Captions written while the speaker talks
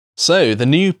So, the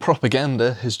new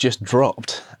propaganda has just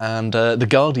dropped, and The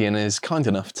Guardian is kind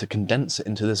enough to condense it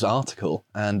into this article,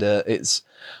 and it's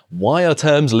 "Why are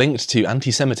terms linked to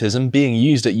anti-Semitism being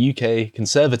used at UK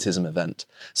conservatism event?"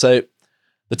 So,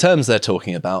 the terms they're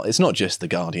talking about, it's not just The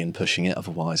Guardian pushing it,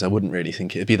 otherwise I wouldn't really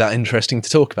think it'd be that interesting to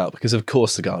talk about, because of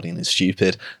course The Guardian is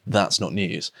stupid, that's not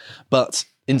news. But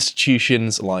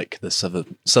institutions like the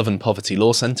Southern Poverty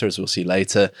Law Centre, as we'll see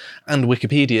later, and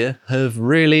Wikipedia have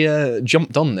really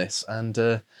jumped on this, and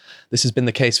this has been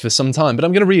the case for some time. But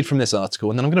I'm going to read from this article,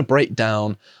 and then I'm going to break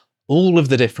down all of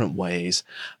the different ways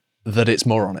that it's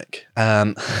moronic.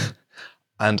 And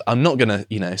I'm not going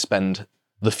to, spend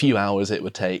the few hours it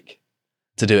would take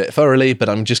to do it thoroughly, but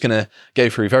I'm just going to go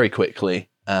through very quickly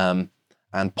and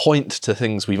point to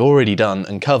things we've already done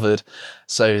and covered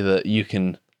so that you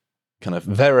can kind of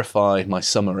verify my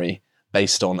summary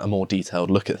based on a more detailed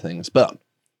look at things. But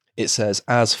it says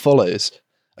as follows: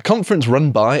 a conference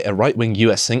run by a right-wing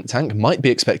US think tank might be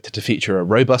expected to feature a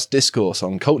robust discourse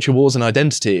on culture wars and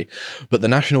identity, but the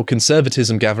National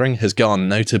Conservatism gathering has gone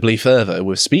notably further,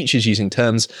 with speeches using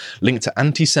terms linked to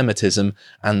anti-Semitism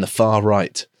and the far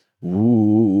right.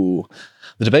 Ooh.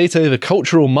 The debate over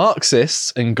cultural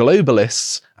Marxists and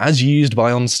globalists, as used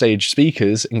by on-stage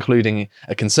speakers, including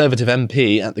a Conservative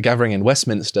MP at the gathering in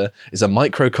Westminster, is a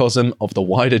microcosm of the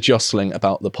wider jostling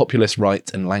about the populist right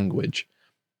and language.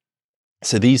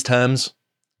 So these terms,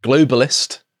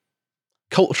 globalist,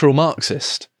 cultural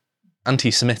Marxist,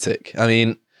 anti-Semitic, I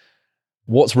mean,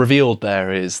 what's revealed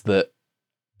there is that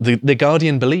the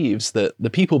Guardian believes that the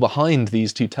people behind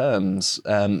these two terms,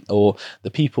 or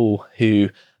the people who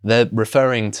they're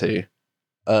referring to,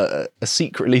 are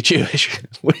secretly Jewish,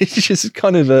 which is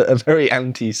kind of a very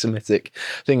anti-Semitic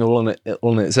thing all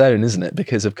on its own, isn't it?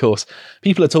 Because, of course,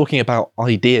 people are talking about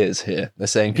ideas here. They're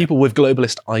saying people with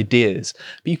globalist ideas,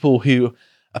 people who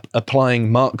are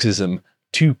applying Marxism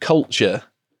to culture.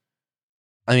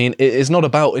 I mean, it is not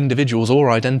about individuals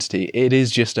or identity. It is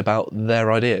just about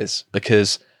their ideas,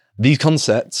 because these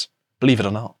concepts, believe it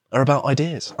or not, are about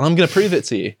ideas. And I'm going to prove it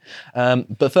to you.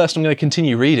 But first, I'm going to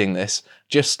continue reading this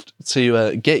just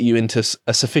to get you into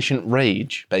a sufficient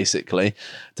rage, basically,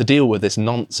 to deal with this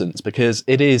nonsense, because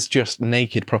it is just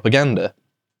naked propaganda.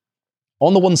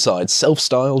 On the one side,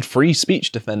 self-styled free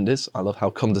speech defenders, I love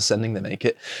how condescending they make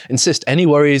it, insist any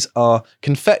worries are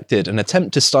confected and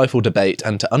attempt to stifle debate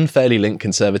and to unfairly link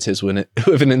conservatives with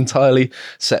an entirely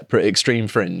separate extreme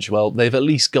fringe. Well, they've at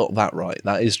least got that right.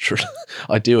 That is true.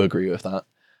 I do agree with that.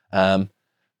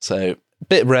 So, a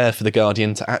bit rare for The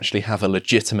Guardian to actually have a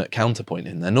legitimate counterpoint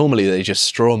in there. Normally they just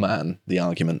straw man the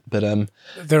argument, but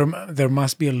there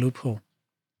must be a loophole.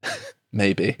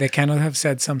 Maybe. They cannot have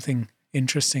said something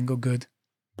interesting or good.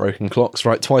 Broken clocks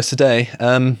right twice a day.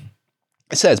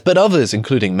 It says, but others,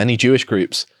 including many Jewish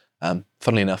groups,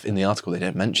 funnily enough, in the article they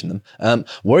don't mention them,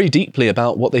 worry deeply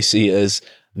about what they see as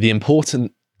the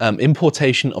important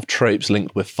importation of tropes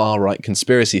linked with far-right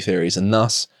conspiracy theories, and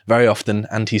thus, very often,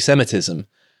 anti-Semitism.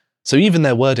 So even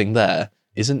their wording there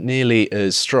isn't nearly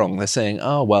as strong. They're saying,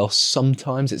 oh, well,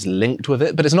 sometimes it's linked with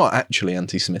it, but it's not actually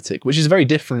anti-Semitic, which is very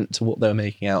different to what they were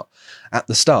making out at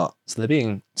the start. So they're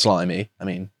being slimy. I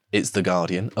mean, it's The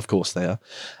Guardian, of course they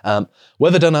are.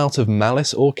 Whether done out of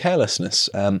malice or carelessness,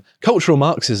 cultural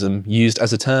Marxism, used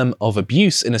as a term of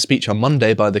abuse in a speech on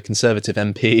Monday by the Conservative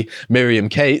MP Miriam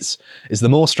Cates, is the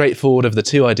more straightforward of the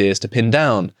two ideas to pin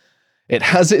down. It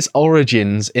has its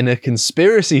origins in a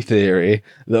conspiracy theory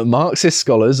that Marxist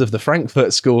scholars of the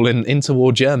Frankfurt School in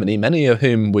interwar Germany, many of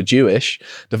whom were Jewish,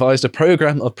 devised a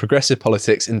program of progressive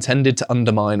politics intended to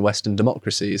undermine Western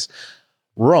democracies.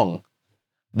 Wrong.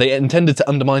 They intended to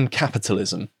undermine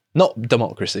capitalism, not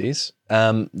democracies.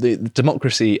 The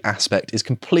democracy aspect is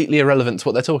completely irrelevant to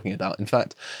what they're talking about. In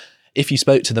fact, if you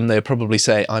spoke to them, they would probably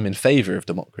say, I'm in favour of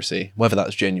democracy, whether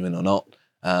that's genuine or not.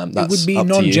 That's it would be up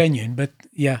to non-genuine, but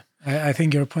yeah, I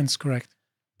think your point's correct.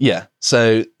 Yeah,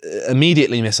 so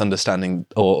immediately misunderstanding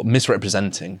or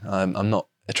misrepresenting. I'm not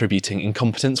attributing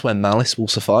incompetence where malice will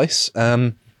suffice.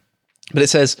 But it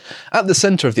says, at the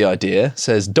centre of the idea,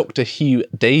 says Dr. Hugh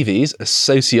Davies, a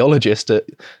sociologist at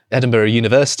Edinburgh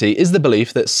University, is the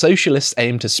belief that socialists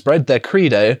aim to spread their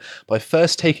credo by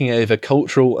first taking over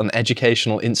cultural and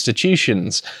educational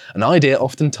institutions, an idea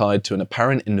often tied to an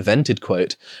apparent invented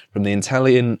quote from the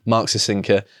Italian Marxist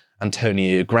thinker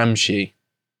Antonio Gramsci.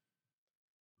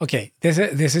 Okay, this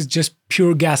is just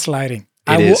pure gaslighting.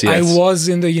 Yes. I was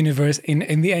in the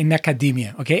in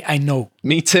academia. Okay, I know.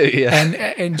 Me too.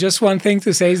 Yeah. And just one thing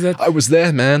to say is that I was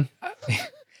there, man.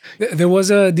 There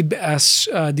was a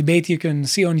debate you can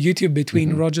see on YouTube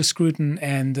between Roger Scruton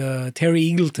and Terry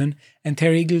Eagleton, and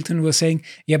Terry Eagleton was saying,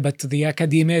 "Yeah, but the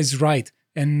academia is right.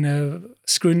 And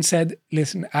Scruton said,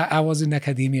 "Listen, I was in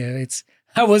academia.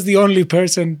 I was the only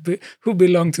person who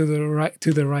belonged to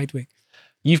the right wing."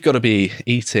 You've got to be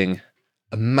eating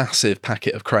a massive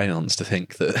packet of crayons to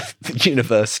think that the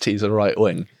universities are right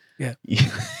wing. Yeah.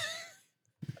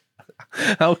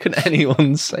 How can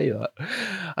anyone say that?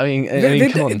 I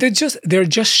mean, come on. They're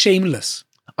just shameless.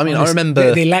 I mean, honestly. I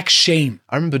remember they lack shame.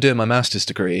 I remember doing my master's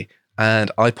degree,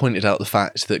 and I pointed out the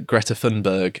fact that Greta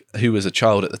Thunberg, who was a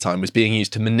child at the time, was being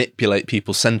used to manipulate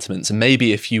people's sentiments. And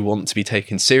maybe if you want to be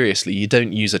taken seriously, you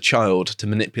don't use a child to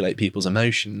manipulate people's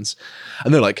emotions.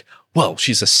 And they're like, well,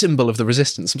 she's a symbol of the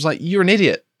resistance. I was like, you're an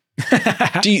idiot.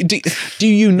 do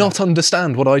you not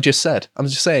understand what I just said? I'm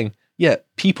just saying, yeah,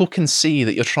 people can see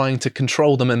that you're trying to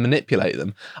control them and manipulate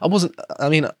them.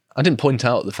 I didn't point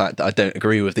out the fact that I don't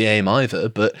agree with the aim either,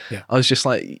 but yeah. I was just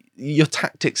like, your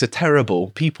tactics are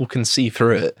terrible. People can see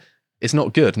through it. It's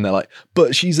not good. And they're like,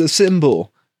 but she's a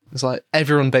symbol. It's like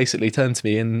everyone basically turned to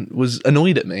me and was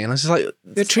annoyed at me. And I was just like...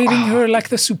 They're treating her like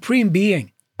the supreme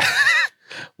being.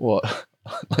 What?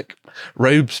 Like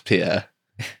Robespierre.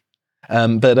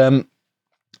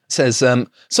 Says,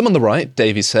 some on the right,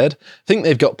 Davies said, think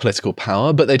they've got political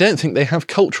power, but they don't think they have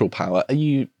cultural power. Are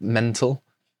you mental?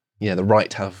 Yeah, the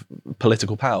right have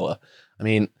political power. I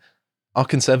mean, our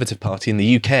Conservative Party in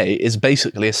the UK is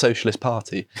basically a socialist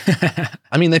party.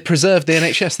 I mean, they preserved the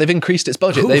NHS. They've increased its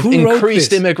budget. They've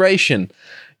increased immigration.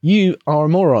 You are a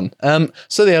moron.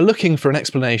 So they are looking for an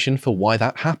explanation for why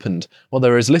that happened. Well,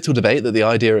 there is little debate that the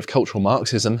idea of cultural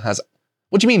Marxism has...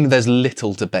 What do you mean there's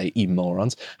little debate, you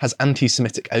morons? Has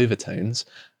anti-Semitic overtones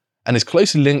and is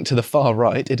closely linked to the far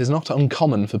right. It is not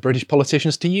uncommon for British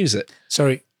politicians to use it.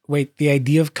 Sorry, wait, the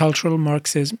idea of cultural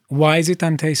Marxism, why is it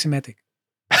anti-Semitic?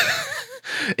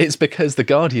 It's because The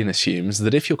Guardian assumes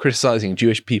that if you're criticising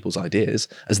Jewish people's ideas,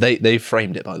 as they've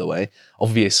framed it, by the way,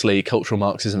 obviously cultural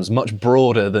Marxism is much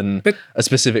broader than a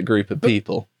specific group of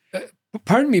people.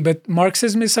 Pardon me, but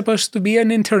Marxism is supposed to be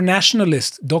an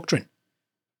internationalist doctrine.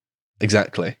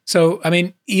 Exactly. So, I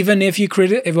mean, even if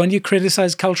when you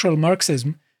criticize cultural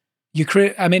Marxism,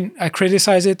 I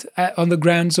criticize it on the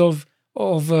grounds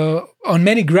on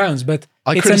many grounds, but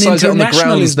I criticize it on the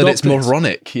grounds that it's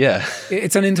moronic. Yeah,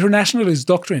 it's an internationalist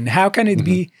doctrine. How can it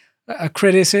be a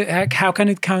criticism? How can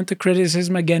it count a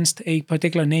criticism against a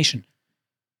particular nation?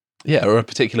 Yeah, or a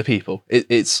particular people.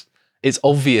 It's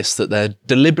obvious that they're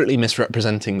deliberately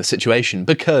misrepresenting the situation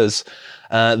because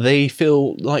they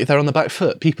feel like they're on the back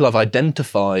foot. People have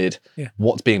identified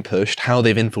what's being pushed, how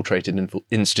they've infiltrated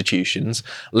institutions,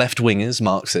 left-wingers,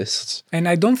 Marxists. And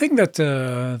I don't think that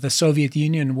the Soviet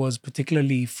Union was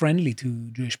particularly friendly to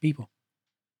Jewish people.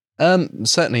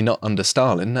 Certainly not under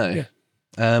Stalin, no.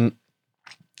 Yeah.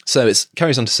 So it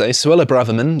carries on to say, Suella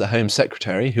Braverman, the Home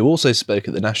Secretary, who also spoke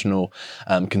at the National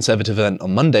Conservative event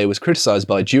on Monday, was criticised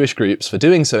by Jewish groups for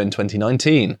doing so in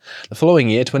 2019. The following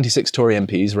year, 26 Tory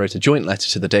MPs wrote a joint letter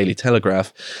to the Daily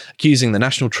Telegraph, accusing the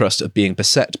National Trust of being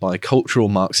beset by cultural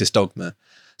Marxist dogma.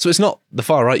 So it's not the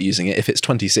far right using it if it's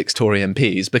 26 Tory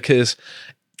MPs, because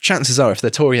chances are if they're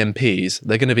Tory MPs,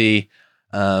 they're going to be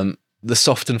the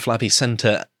soft and flabby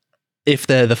centre if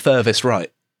they're the furthest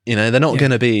right. You know, they're not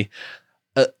going to be...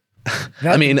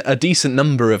 a decent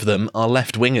number of them are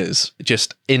left-wingers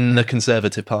just in the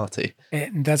Conservative Party.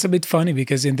 And that's a bit funny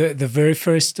because in the very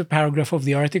first paragraph of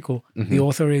the article, the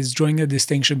author is drawing a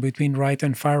distinction between right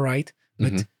and far right,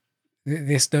 but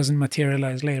this doesn't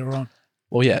materialize later on.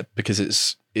 Well, yeah, because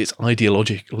it's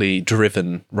ideologically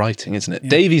driven writing, isn't it? Yeah.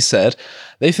 Davies said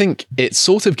they think it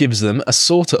sort of gives them a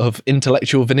sort of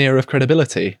intellectual veneer of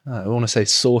credibility. I don't want to say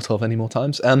sort of any more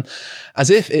times.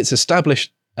 As if it's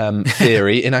established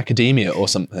theory in academia or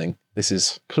something. This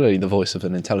is clearly the voice of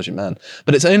an intelligent man.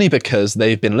 But it's only because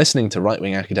they've been listening to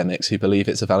right-wing academics who believe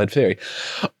it's a valid theory.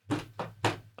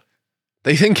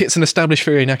 They think it's an established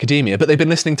theory in academia, but they've been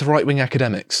listening to right-wing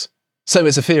academics. So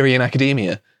it's a theory in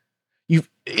academia.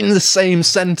 In the same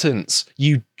sentence,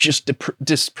 you just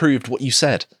disproved what you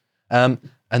said.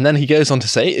 And then he goes on to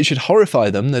say, it should horrify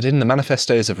them that in the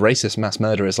manifestos of racist mass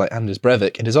murderers like Anders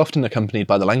Breivik, it is often accompanied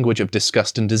by the language of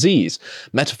disgust and disease.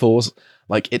 Metaphors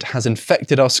like it has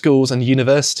infected our schools and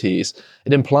universities.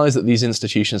 It implies that these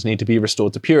institutions need to be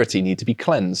restored to purity, need to be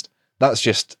cleansed. That's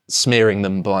just smearing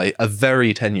them by a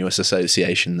very tenuous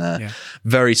association there. Yeah.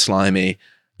 Very slimy.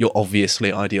 You're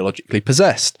obviously ideologically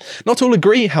possessed. Not all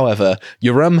agree, however.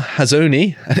 Yoram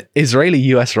Hazony, an Israeli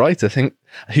US writer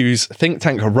whose think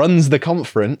tank runs the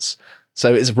conference,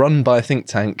 so it's run by a think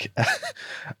tank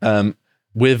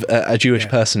with a Jewish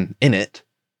person in it.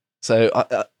 So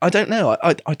I don't know.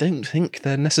 I don't think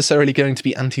they're necessarily going to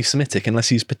be anti-Semitic unless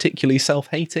he's particularly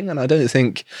self-hating, and I don't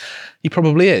think he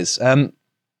probably is.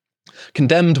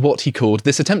 condemned what he called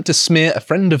this attempt to smear a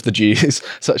friend of the Jews,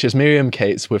 such as Miriam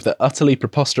Cates, with the utterly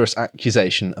preposterous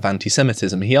accusation of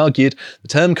anti-Semitism. He argued the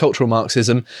term cultural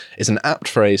Marxism is an apt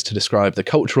phrase to describe the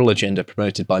cultural agenda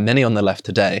promoted by many on the left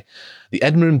today. The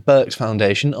Edmund Burke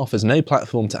Foundation offers no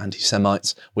platform to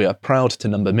anti-Semites. We are proud to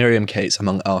number Miriam Cates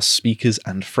among our speakers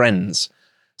and friends.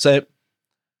 So,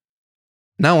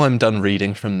 now I'm done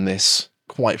reading from this,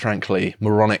 quite frankly,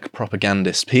 moronic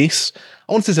propagandist piece.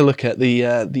 I wanted to look at the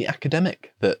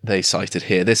academic that they cited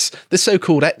here, this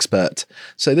so-called expert.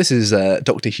 So this is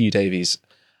Dr. Hugh Davies'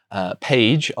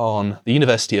 page on the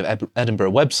University of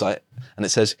Edinburgh website, and it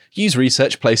says, Hugh's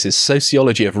research places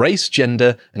sociology of race,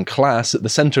 gender, and class at the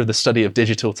centre of the study of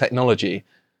digital technology.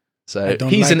 So I don't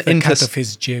he's like the cut of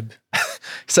his jib.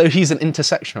 So he's an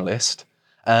intersectionalist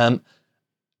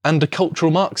and a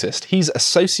cultural Marxist. He's a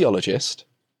sociologist.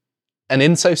 And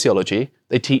in sociology,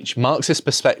 they teach Marxist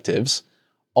perspectives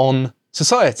on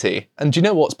society. And do you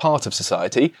know what's part of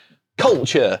society?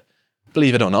 Culture,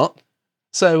 believe it or not.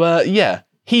 So, yeah,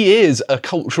 he is a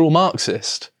cultural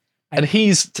Marxist. And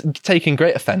he's taking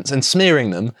great offence and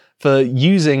smearing them for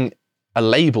using a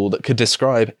label that could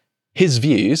describe his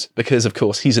views, because, of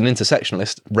course, he's an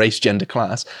intersectionalist, race, gender,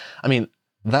 class. I mean,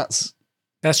 that's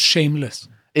shameless.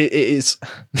 It is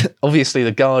obviously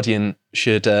the Guardian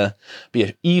should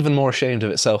be even more ashamed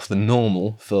of itself than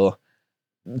normal for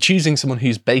choosing someone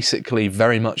who's basically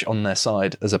very much on their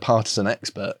side as a partisan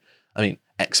expert. I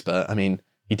mean,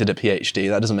 he did a PhD.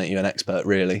 That doesn't make you an expert,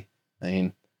 really. I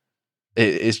mean,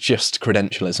 it's just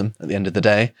credentialism at the end of the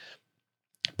day.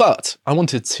 But I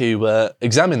wanted to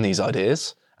examine these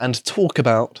ideas and talk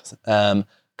about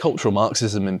cultural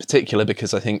Marxism in particular,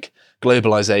 because I think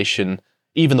globalization,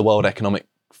 even the World Economic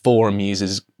Forum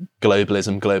uses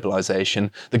globalism,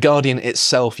 globalization. The Guardian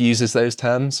itself uses those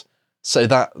terms. So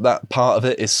that part of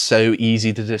it is so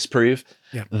easy to disprove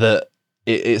that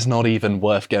it's not even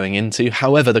worth going into.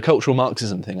 However, the cultural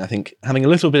Marxism thing, I think having a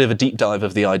little bit of a deep dive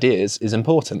of the ideas is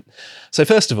important. So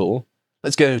first of all,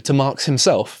 let's go to Marx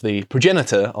himself, the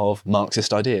progenitor of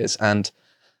Marxist ideas. And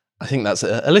I think that's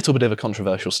a little bit of a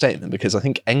controversial statement, because I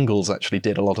think Engels actually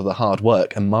did a lot of the hard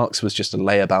work and Marx was just a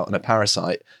layabout and a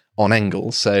parasite on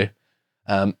Engels. So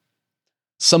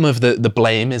some of the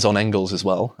blame is on Engels as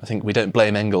well. I think we don't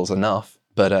blame Engels enough,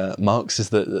 but Marx is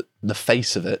the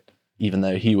face of it, even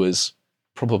though he was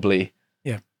probably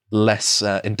less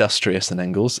industrious than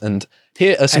Engels. And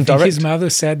here are some direct... His mother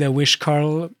said, I wish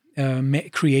Karl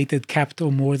created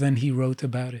capital more than he wrote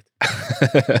about it.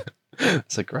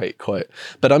 That's a great quote.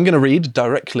 But I'm going to read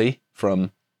directly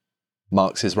from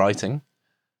Marx's writing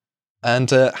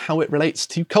and how it relates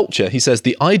to culture. He says,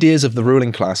 the ideas of the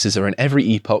ruling classes are in every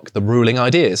epoch the ruling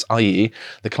ideas, i.e.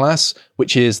 the class,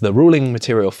 which is the ruling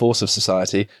material force of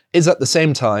society, is at the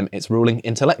same time its ruling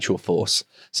intellectual force.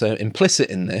 So implicit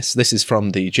in this is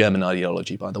from the German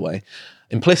ideology, by the way,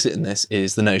 implicit in this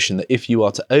is the notion that if you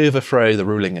are to overthrow the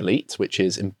ruling elite, which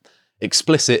is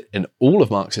explicit in all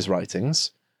of Marx's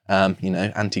writings,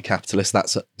 anti-capitalist, that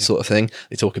sort of thing.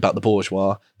 They talk about the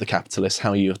bourgeois, the capitalists,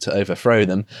 how you're to overthrow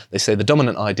them. They say the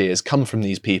dominant ideas come from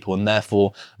these people, and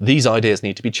therefore these ideas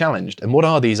need to be challenged. And what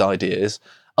are these ideas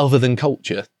other than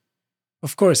culture?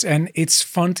 Of course, and it's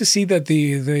fun to see that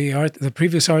the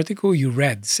previous article you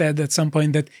read said at some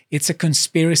point that it's a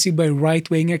conspiracy by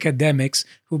right-wing academics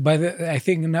who, I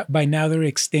think by now they're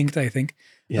extinct. I think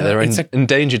they're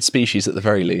endangered species at the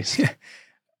very least.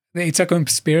 It's a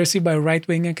conspiracy by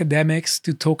right-wing academics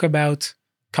to talk about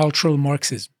cultural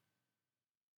Marxism.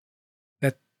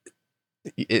 That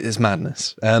it is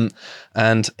madness.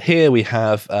 And here we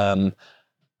have a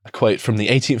quote from the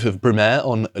 18th of Brumaire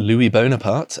on Louis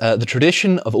Bonaparte. The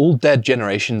tradition of all dead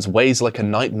generations weighs like a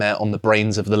nightmare on the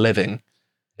brains of the living.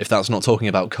 If that's not talking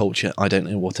about culture, I don't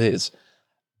know what is.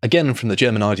 Again, from the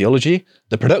German ideology,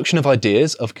 the production of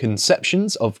ideas, of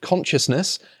conceptions, of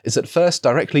consciousness is at first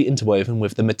directly interwoven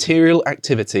with the material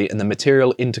activity and the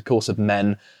material intercourse of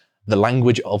men, the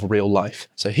language of real life.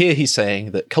 So here he's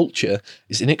saying that culture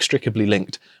is inextricably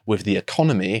linked with the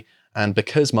economy, and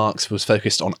because Marx was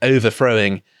focused on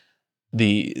overthrowing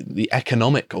the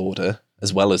economic order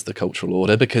as well as the cultural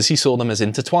order, because he saw them as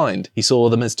intertwined. He saw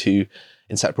them as two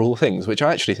inseparable things, which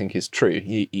I actually think is true.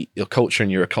 Your culture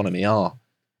and your economy are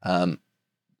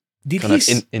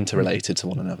interrelated to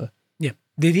one another. Yeah.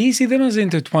 Did he see them as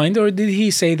intertwined, or did he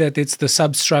say that it's the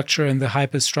substructure and the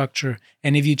hyperstructure,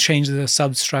 and if you change the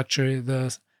substructure,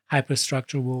 the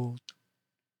hyperstructure will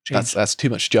change? That's too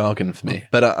much jargon for me. Okay.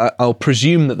 But I'll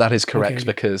presume that is correct,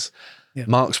 because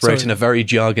Marx wrote in a very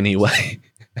jargony way.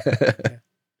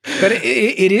 But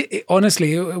it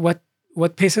honestly, what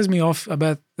pisses me off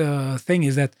about the thing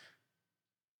is that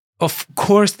of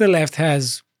course, the left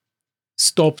has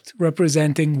stopped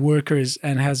representing workers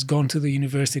and has gone to the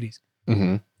universities.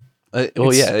 Mm-hmm.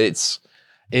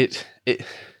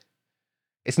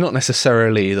 It's not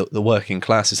necessarily the working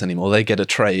classes anymore. They get a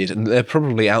trade, and they're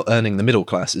probably out earning the middle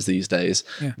classes these days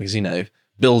because,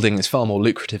 building is far more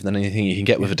lucrative than anything you can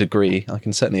get with a degree. I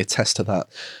can certainly attest to that.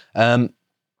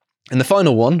 In the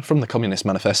final one from the Communist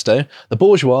Manifesto, the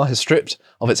bourgeois has stripped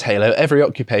of its halo every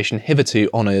occupation hitherto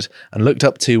honoured and looked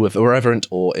up to with reverent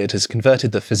awe. It has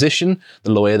converted the physician,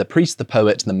 the lawyer, the priest, the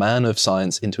poet, and the man of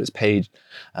science into its paid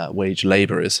wage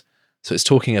labourers. So it's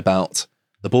talking about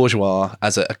the bourgeois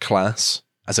as a class,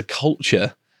 as a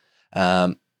culture,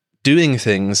 doing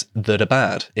things that are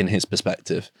bad in his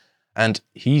perspective. And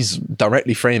he's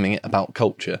directly framing it about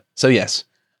culture. So yes,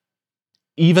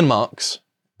 even Marx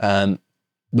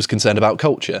was concerned about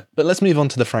culture. But let's move on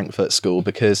to the Frankfurt School,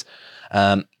 because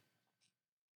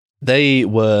they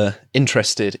were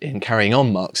interested in carrying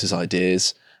on Marx's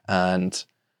ideas, and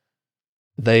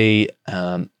they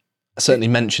certainly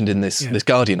mentioned in this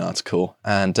Guardian article.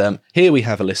 And here we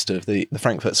have a list of the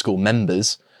Frankfurt School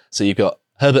members. So you've got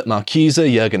Herbert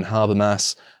Marcuse, Jürgen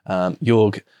Habermas,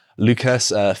 Jörg Lukas,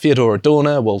 Theodor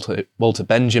Adorno, Walter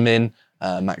Benjamin,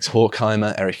 Max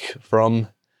Horkheimer, Erich Fromm.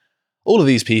 All of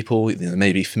these people,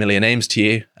 may be familiar names to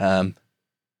you,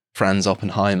 Franz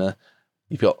Oppenheimer.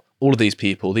 You've got all of these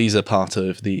people. These are part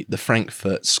of the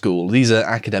Frankfurt School. These are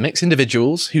academics,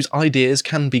 individuals whose ideas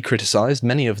can be criticised.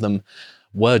 Many of them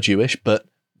were Jewish, but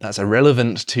that's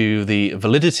irrelevant to the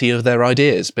validity of their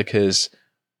ideas, because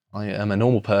I am a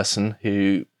normal person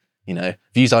who,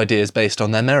 views ideas based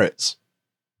on their merits,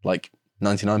 like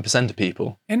 99% of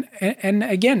people. And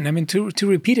again, I mean, to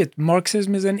repeat it,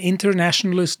 Marxism is an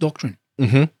internationalist doctrine.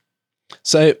 Mm-hmm.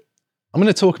 So I'm going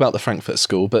to talk about the Frankfurt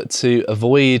School, but to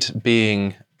avoid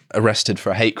being arrested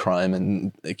for a hate crime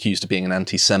and accused of being an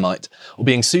anti-Semite or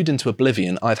being sued into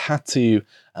oblivion, I've had to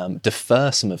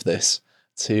defer some of this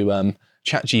to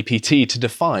ChatGPT to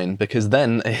define, because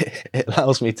then it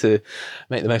allows me to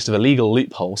make the most of a legal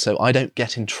loophole so I don't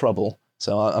get in trouble.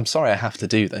 So I'm sorry I have to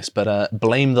do this, but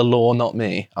blame the law, not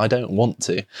me. I don't want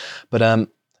to. But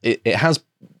it has,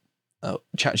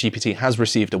 ChatGPT has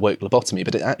received a woke lobotomy,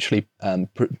 but it actually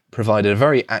provided a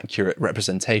very accurate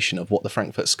representation of what the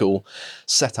Frankfurt School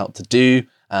set out to do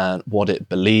and what it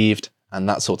believed and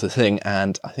that sort of thing.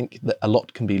 And I think that a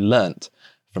lot can be learnt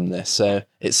from this. So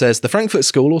it says, the Frankfurt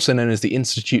School, also known as the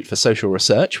Institute for Social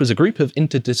Research, was a group of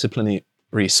interdisciplinary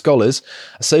scholars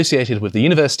associated with the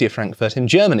University of Frankfurt in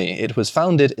Germany. It was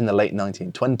founded in the late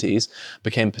 1920s,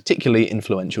 became particularly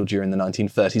influential during the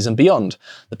 1930s and beyond.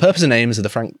 The purpose and aims of the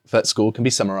Frankfurt School can be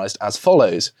summarized as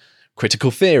follows.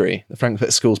 Critical theory. The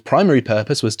Frankfurt School's primary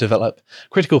purpose was to develop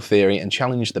critical theory and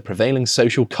challenge the prevailing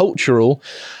social, cultural,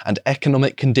 and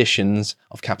economic conditions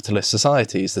of capitalist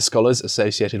societies. The scholars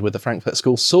associated with the Frankfurt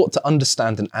School sought to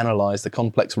understand and analyze the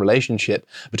complex relationship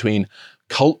between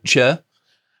culture,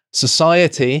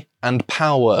 society, and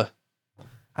power.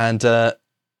 And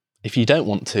if you don't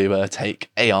want to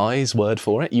take AI's word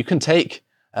for it, you can take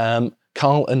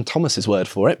Carl and Thomas's word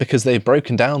for it, because they've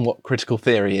broken down what critical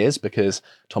theory is, because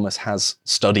Thomas has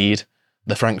studied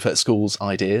the Frankfurt School's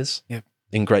ideas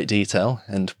in great detail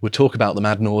and would talk about them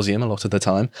ad nauseum a lot of the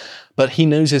time, but he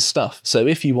knows his stuff. So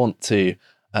if you want to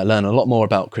learn a lot more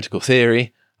about critical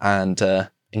theory and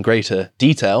in greater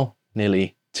detail,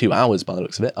 nearly 2 hours by the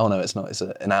looks of it. Oh no, it's not. It's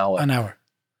an hour. An hour.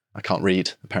 I can't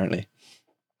read, apparently.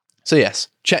 So yes,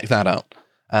 check that out.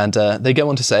 And they go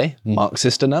on to say,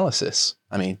 Marxist analysis.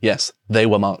 I mean, yes, they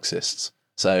were Marxists.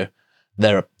 So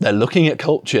they're looking at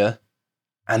culture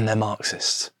and they're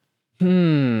Marxists.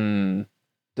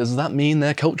 Does that mean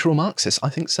they're cultural Marxists? I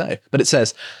think so. But it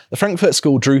says, the Frankfurt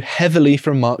School drew heavily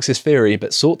from Marxist theory,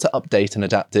 but sought to update and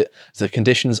adapt it to the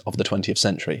conditions of the 20th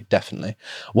century, definitely.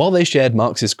 While they shared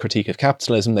Marxist critique of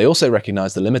capitalism, they also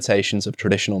recognized the limitations of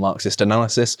traditional Marxist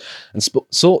analysis and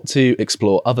sought to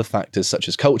explore other factors such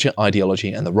as culture,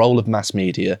 ideology, and the role of mass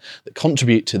media that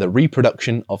contribute to the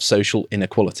reproduction of social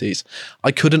inequalities.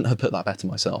 I couldn't have put that better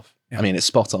myself. Yeah. I mean, it's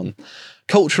spot on.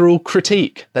 Cultural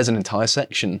critique. There's an entire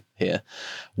section here.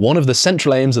 One of the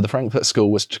central aims of the Frankfurt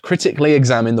School was to critically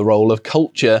examine the role of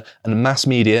culture and mass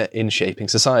media in shaping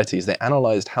societies. They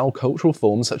analysed how cultural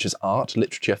forms such as art,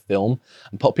 literature, film,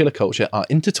 and popular culture are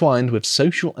intertwined with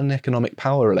social and economic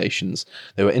power relations.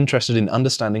 They were interested in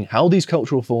understanding how these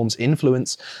cultural forms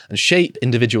influence and shape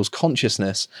individuals'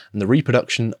 consciousness and the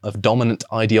reproduction of dominant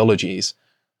ideologies.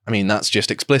 I mean, that's just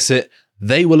explicit.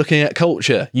 They were looking at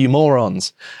culture, you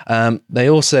morons. They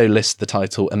also list the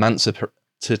title Emancipatory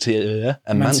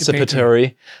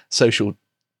Social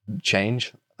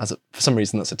Change. For some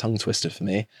reason, that's a tongue twister for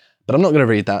me. But I'm not going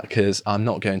to read that because I'm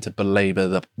not going to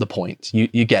belabor the point.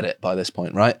 You get it by this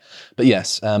point, right? But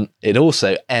yes, it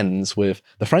also ends with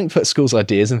the Frankfurt School's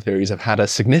ideas and theories have had a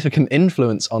significant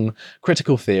influence on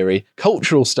critical theory,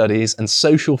 cultural studies, and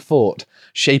social thought,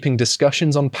 shaping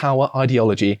discussions on power,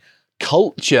 ideology,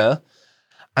 culture,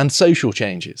 and social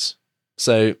changes.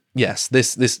 So yes,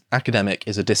 this academic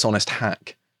is a dishonest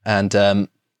hack, and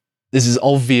this is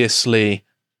obviously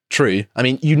true. I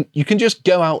mean, you can just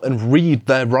go out and read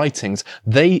their writings.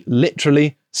 They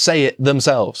literally say it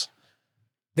themselves.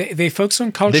 They focus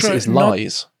on culture. This is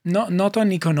lies. Not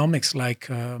on economics like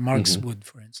Marx would,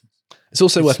 for instance. It's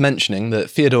also worth mentioning that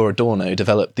Theodor Adorno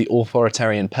developed the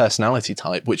authoritarian personality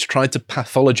type, which tried to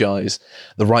pathologize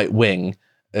the right wing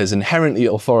as inherently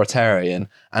authoritarian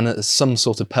and as some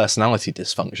sort of personality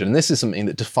dysfunction. And this is something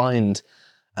that defined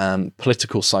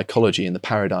political psychology and the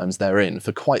paradigms therein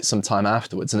for quite some time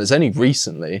afterwards. And it's only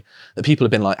recently that people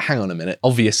have been like, hang on a minute,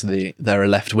 obviously there are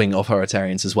left-wing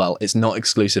authoritarians as well. It's not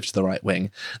exclusive to the right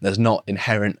wing. There's not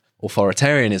inherent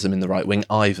authoritarianism in the right wing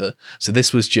either. So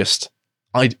this was just,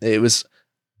 it was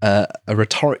a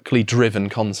rhetorically driven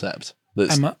concept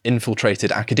that's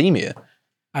infiltrated academia.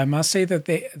 I must say that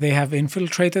they have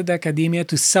infiltrated academia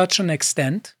to such an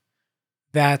extent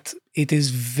that it is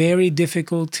very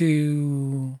difficult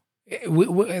that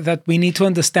we need to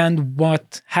understand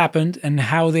what happened and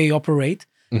how they operate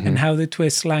and how they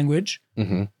twist language,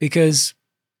 because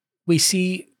we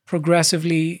see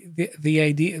progressively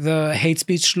the hate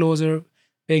speech laws are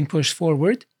being pushed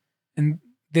forward, and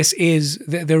there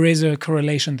is a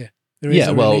correlation there. There is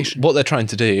a relation. What they're trying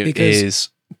to do is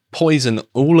poison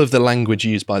all of the language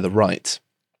used by the right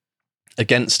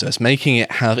against us, making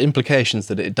it have implications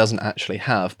that it doesn't actually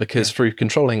have, because through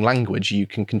controlling language, you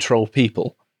can control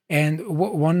people. And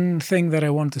one thing that I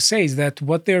want to say is that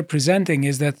what they're presenting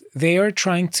is that they are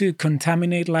trying to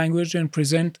contaminate language and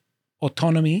present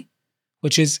autonomy,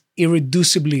 which is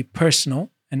irreducibly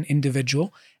personal and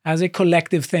individual, as a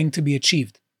collective thing to be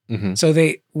achieved. So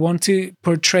they want to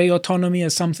portray autonomy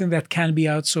as something that can be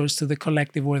outsourced to the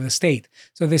collective or the state.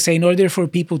 So they say in order for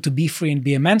people to be free and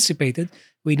be emancipated,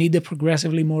 we need a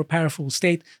progressively more powerful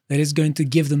state that is going to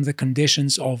give them the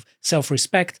conditions of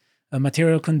self-respect,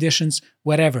 material conditions,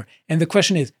 whatever. And the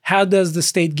question is, how does the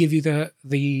state give you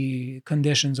the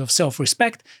conditions of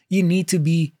self-respect? You need to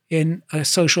be in a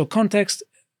social context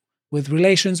with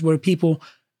relations where people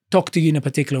talk to you in a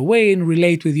particular way and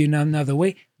relate with you in another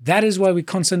way. That is why we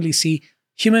constantly see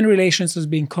human relations as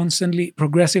being constantly,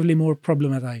 progressively more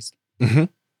problematized.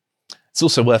 It's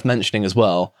also worth mentioning as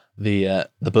well the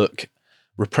book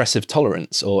Repressive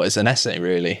Tolerance, or it's an essay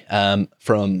really,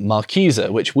 from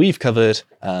Marxism, which we've covered,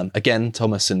 again,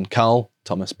 Thomas and Carl,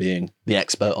 Thomas being the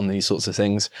expert on these sorts of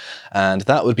things. And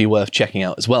that would be worth checking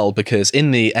out as well, because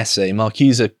in the essay,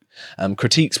 Marxism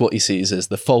critiques what he sees as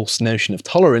the false notion of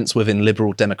tolerance within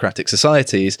liberal democratic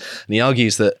societies. And he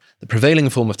argues that the prevailing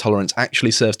form of tolerance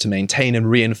actually serves to maintain and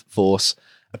reinforce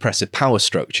oppressive power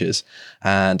structures.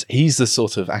 And he's the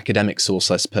sort of academic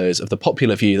source, I suppose, of the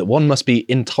popular view that one must be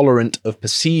intolerant of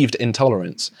perceived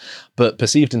intolerance. But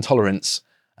perceived intolerance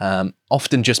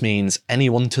often just means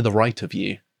anyone to the right of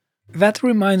you. That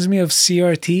reminds me of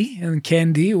CRT and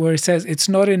Candy, where it says it's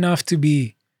not enough to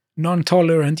be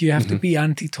non-tolerant, you have to be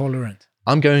anti-tolerant.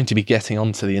 I'm going to be getting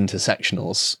onto the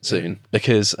intersectionals soon,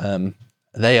 because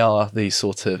they are the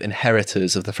sort of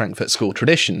inheritors of the Frankfurt School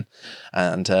tradition,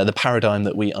 and the paradigm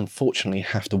that we unfortunately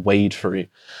have to wade through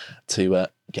to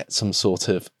get some sort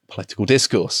of political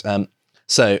discourse.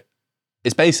 So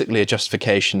it's basically a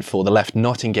justification for the left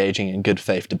not engaging in good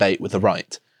faith debate with the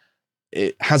right.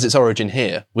 It has its origin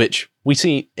here, which we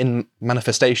see in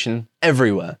manifestation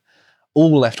everywhere.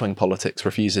 All left-wing politics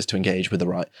refuses to engage with the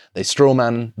right. They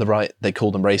strawman the right, they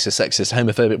call them racist, sexist,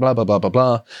 homophobic, blah, blah, blah, blah,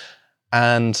 blah.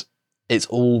 And it's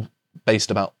all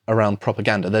based around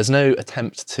propaganda. There's no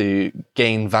attempt to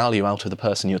gain value out of the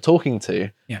person you're talking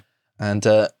to. Yeah. And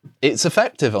it's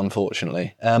effective,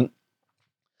 unfortunately.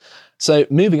 So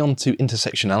moving on to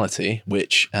intersectionality,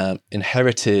 which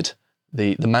inherited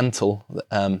the mantle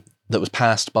that was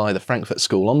passed by the Frankfurt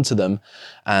School onto them.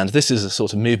 And this is a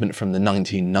sort of movement from the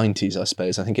 1990s, I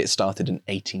suppose. I think it started in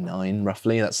 89,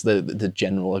 roughly. That's the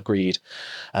general agreed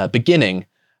beginning.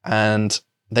 And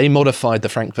they modified the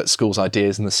Frankfurt School's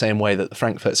ideas in the same way that the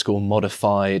Frankfurt School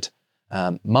modified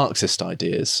Marxist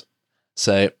ideas.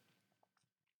 So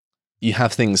you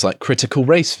have things like critical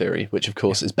race theory, which of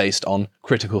course is based on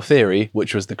critical theory,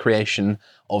 which was the creation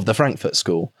of the Frankfurt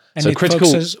School. And so it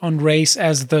focuses on race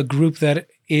as the group that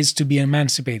is to be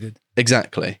emancipated.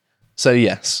 Exactly. So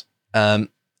yes,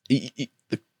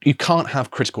 you can't have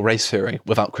critical race theory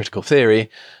without critical theory,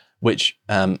 which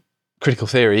critical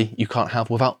theory you can't have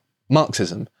without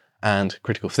Marxism, and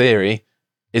critical theory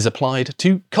is applied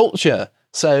to culture.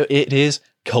 So it is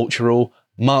cultural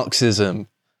Marxism.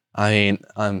 I mean,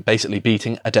 I'm basically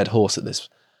beating a dead horse at this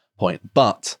point,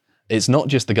 but it's not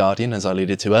just The Guardian, as I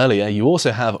alluded to earlier. You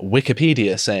also have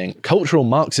Wikipedia saying cultural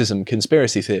Marxism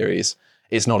conspiracy theories.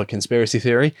 It's not a conspiracy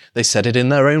theory. They said it in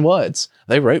their own words.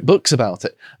 They wrote books about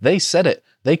it. They said it.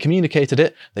 They communicated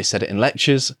it. They said it in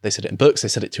lectures. They said it in books. They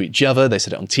said it to each other. They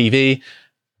said it on TV.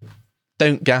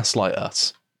 Don't gaslight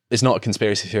us. It's not a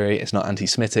conspiracy theory. It's not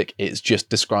anti-Semitic. It's just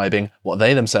describing what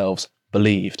they themselves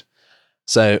believed.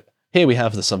 So here we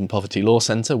have the Southern Poverty Law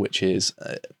Centre, which is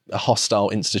a hostile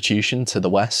institution to the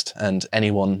West and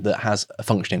anyone that has a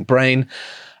functioning brain.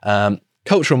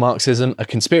 Cultural Marxism, a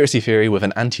conspiracy theory with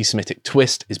an anti-Semitic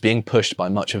twist, is being pushed by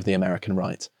much of the American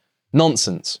right.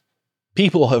 Nonsense.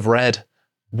 People have read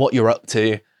what you're up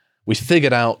to. We've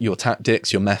figured out your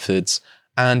tactics, your methods,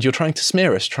 and you're trying to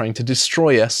smear us, trying to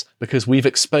destroy us because we've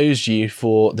exposed you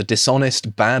for the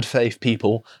dishonest, bad faith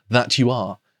people that you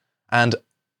are. And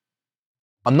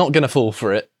I'm not going to fall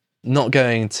for it, not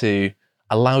going to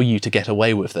allow you to get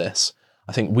away with this.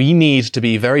 I think we need to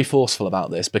be very forceful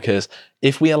about this, because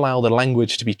if we allow the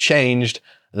language to be changed,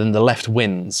 then the left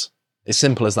wins. It's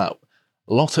simple as that.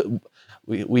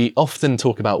 We often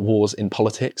talk about wars in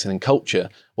politics and in culture.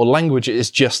 Well, language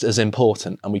is just as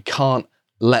important, and we can't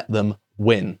let them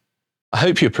win. I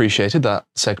hope you appreciated that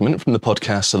segment from the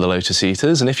podcast of the Lotus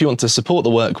Eaters, and if you want to support the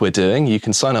work we're doing, you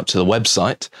can sign up to the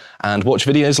website and watch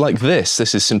videos like this.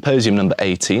 This is Symposium number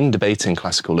 18, Debating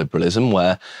Classical Liberalism,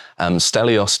 where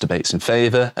Stelios debates in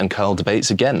favour and Karl debates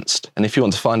against. And if you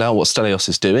want to find out what Stelios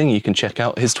is doing, you can check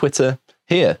out his Twitter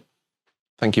here.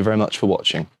 Thank you very much for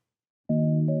watching.